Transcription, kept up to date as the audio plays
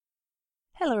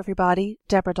Hello everybody,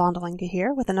 Deborah Dondelinga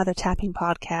here with another tapping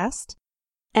podcast.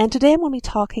 And today I'm going to be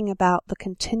talking about the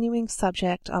continuing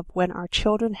subject of when our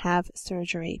children have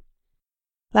surgery.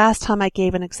 Last time I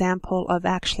gave an example of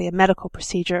actually a medical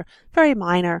procedure, very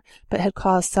minor, but had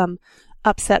caused some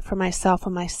upset for myself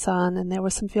and my son, and there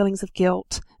were some feelings of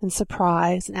guilt and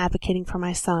surprise and advocating for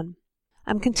my son.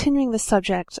 I'm continuing the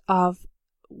subject of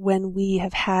when we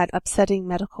have had upsetting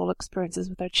medical experiences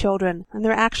with our children, and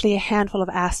there are actually a handful of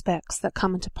aspects that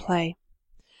come into play.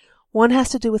 One has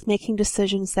to do with making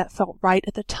decisions that felt right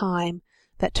at the time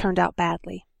that turned out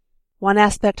badly. One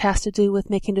aspect has to do with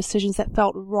making decisions that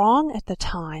felt wrong at the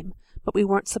time, but we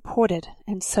weren't supported,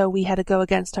 and so we had to go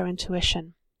against our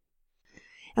intuition.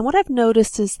 And what I've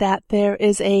noticed is that there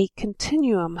is a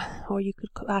continuum, or you could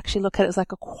actually look at it as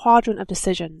like a quadrant of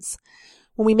decisions.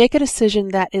 When we make a decision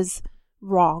that is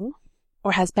wrong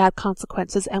or has bad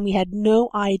consequences and we had no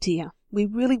idea, we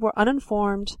really were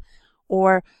uninformed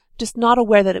or just not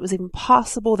aware that it was even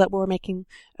possible that we were making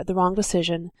the wrong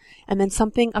decision, and then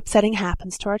something upsetting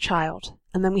happens to our child,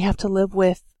 and then we have to live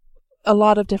with a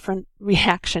lot of different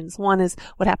reactions. One is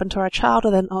what happened to our child,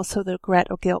 and then also the regret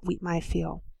or guilt we might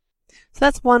feel. So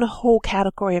that's one whole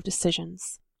category of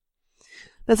decisions.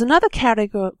 There's another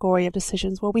category of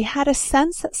decisions where we had a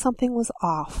sense that something was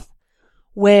off,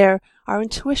 where our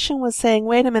intuition was saying,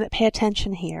 wait a minute, pay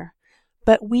attention here.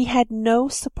 But we had no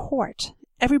support.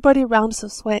 Everybody around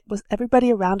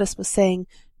us was saying,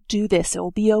 do this, it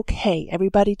will be okay,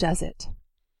 everybody does it.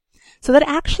 So that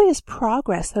actually is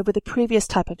progress over the previous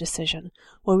type of decision,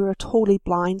 where we were totally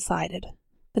blindsided.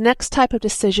 The next type of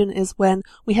decision is when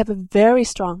we have a very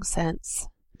strong sense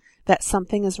that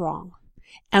something is wrong,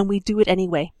 and we do it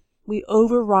anyway. We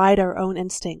override our own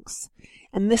instincts.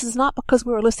 And this is not because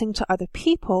we were listening to other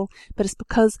people, but it's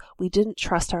because we didn't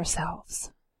trust ourselves.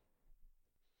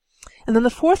 And then the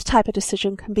fourth type of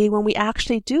decision can be when we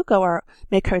actually do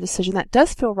make our decision that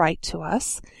does feel right to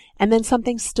us, and then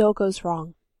something still goes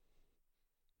wrong.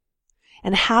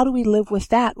 And how do we live with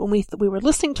that when we were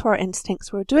listening to our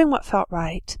instincts, we were doing what felt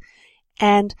right,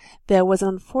 and there was an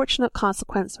unfortunate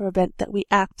consequence or event that we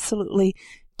absolutely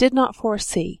did not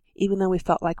foresee, even though we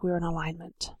felt like we were in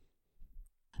alignment.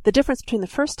 The difference between the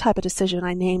first type of decision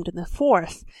I named and the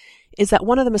fourth is that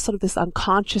one of them is sort of this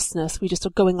unconsciousness, we just are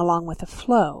going along with the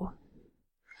flow.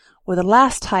 Where the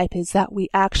last type is that we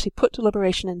actually put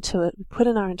deliberation into it, we put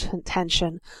in our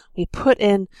intention, we put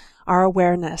in our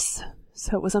awareness.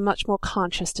 So it was a much more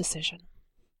conscious decision.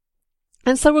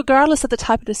 And so regardless of the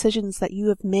type of decisions that you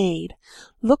have made,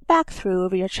 look back through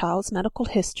over your child's medical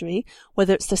history,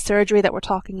 whether it's the surgery that we're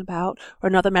talking about or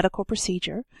another medical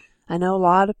procedure. I know a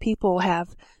lot of people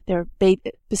have their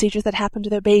procedures that happen to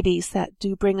their babies that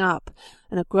do bring up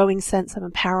a growing sense of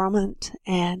empowerment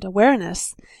and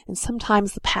awareness. And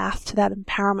sometimes the path to that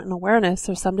empowerment and awareness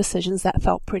are some decisions that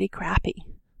felt pretty crappy.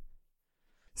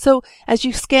 So as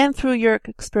you scan through your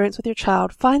experience with your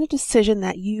child, find a decision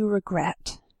that you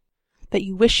regret, that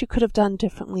you wish you could have done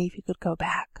differently if you could go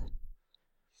back.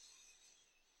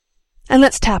 And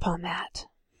let's tap on that.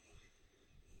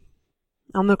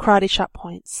 On the karate chop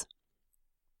points.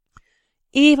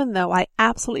 Even though I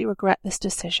absolutely regret this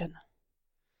decision,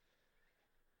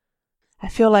 I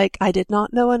feel like I did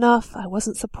not know enough, I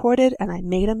wasn't supported, and I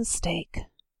made a mistake.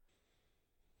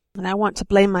 And I want to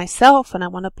blame myself, and I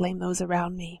want to blame those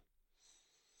around me.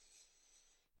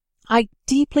 I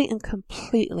deeply and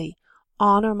completely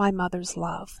honor my mother's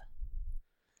love.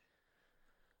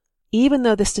 Even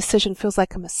though this decision feels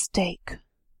like a mistake,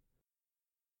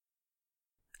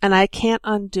 and I can't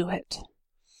undo it.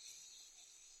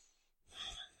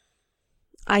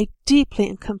 I deeply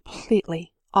and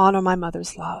completely honor my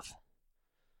mother's love.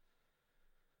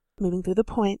 Moving through the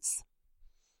points,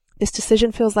 this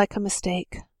decision feels like a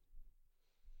mistake.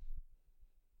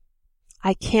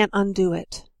 I can't undo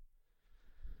it.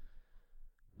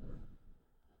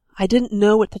 I didn't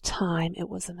know at the time it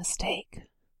was a mistake.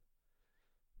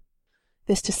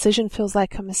 This decision feels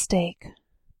like a mistake.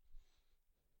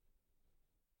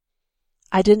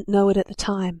 I didn't know it at the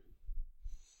time.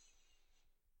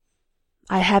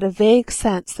 I had a vague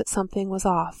sense that something was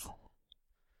off.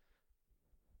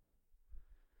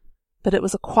 But it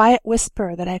was a quiet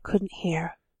whisper that I couldn't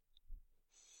hear.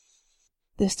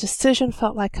 This decision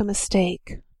felt like a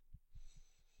mistake.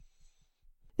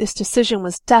 This decision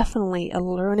was definitely a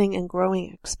learning and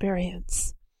growing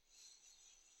experience.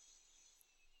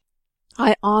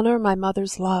 I honor my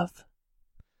mother's love.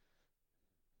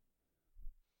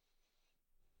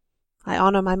 I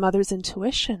honor my mother's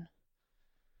intuition.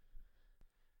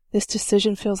 This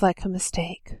decision feels like a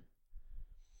mistake.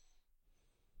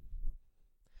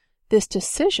 This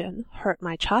decision hurt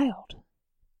my child.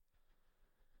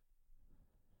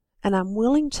 And I'm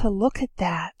willing to look at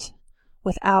that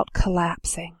without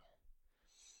collapsing.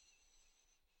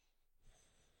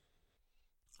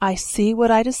 I see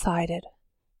what I decided.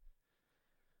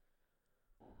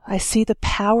 I see the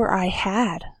power I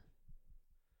had.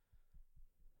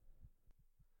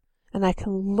 And I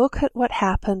can look at what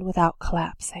happened without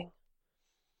collapsing.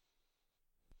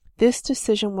 This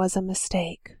decision was a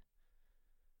mistake.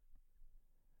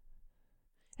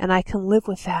 And I can live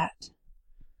with that.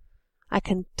 I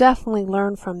can definitely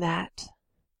learn from that.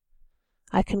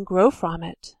 I can grow from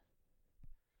it.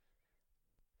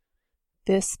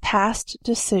 This past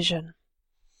decision,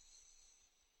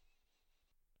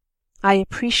 I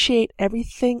appreciate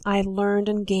everything I learned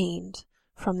and gained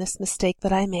from this mistake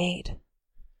that I made.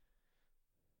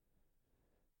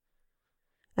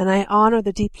 And I honor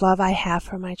the deep love I have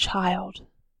for my child.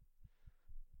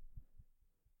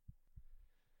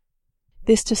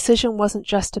 This decision wasn't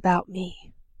just about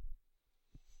me.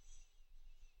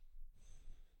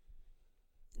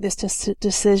 This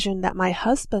decision that my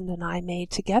husband and I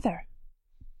made together.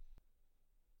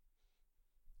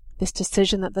 This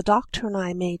decision that the doctor and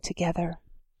I made together.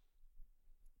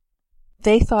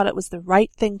 They thought it was the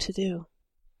right thing to do.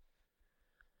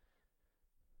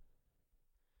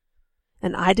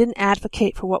 And I didn't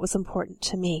advocate for what was important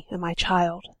to me and my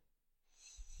child.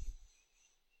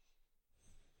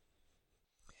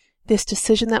 This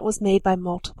decision that was made by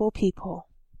multiple people,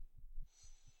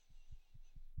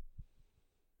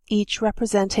 each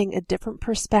representing a different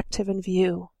perspective and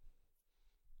view.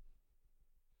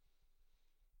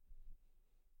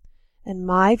 And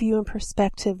my view and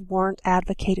perspective weren't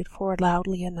advocated for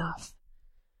loudly enough.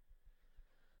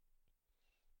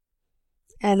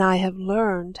 And I have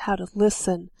learned how to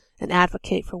listen and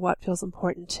advocate for what feels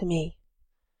important to me.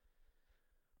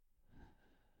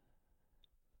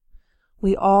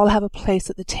 We all have a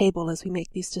place at the table as we make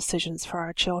these decisions for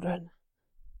our children.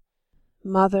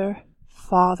 Mother,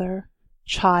 father,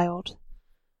 child,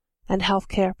 and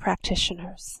healthcare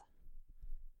practitioners.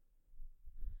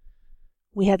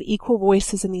 We have equal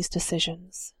voices in these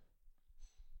decisions.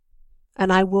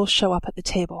 And I will show up at the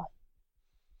table.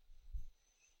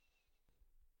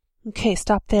 Okay,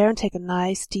 stop there and take a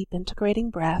nice, deep, integrating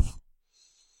breath.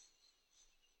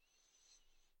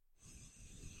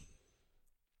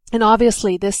 And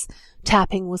obviously, this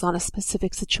tapping was on a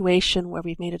specific situation where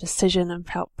we've made a decision and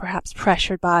felt perhaps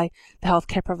pressured by the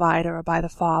healthcare provider or by the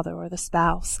father or the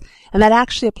spouse. And that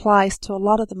actually applies to a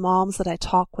lot of the moms that I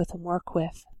talk with and work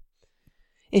with.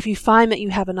 If you find that you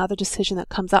have another decision that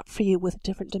comes up for you with a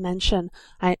different dimension,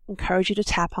 I encourage you to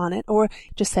tap on it or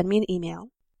just send me an email.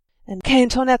 And okay,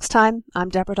 until next time, I'm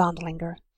Deborah Dondlinger.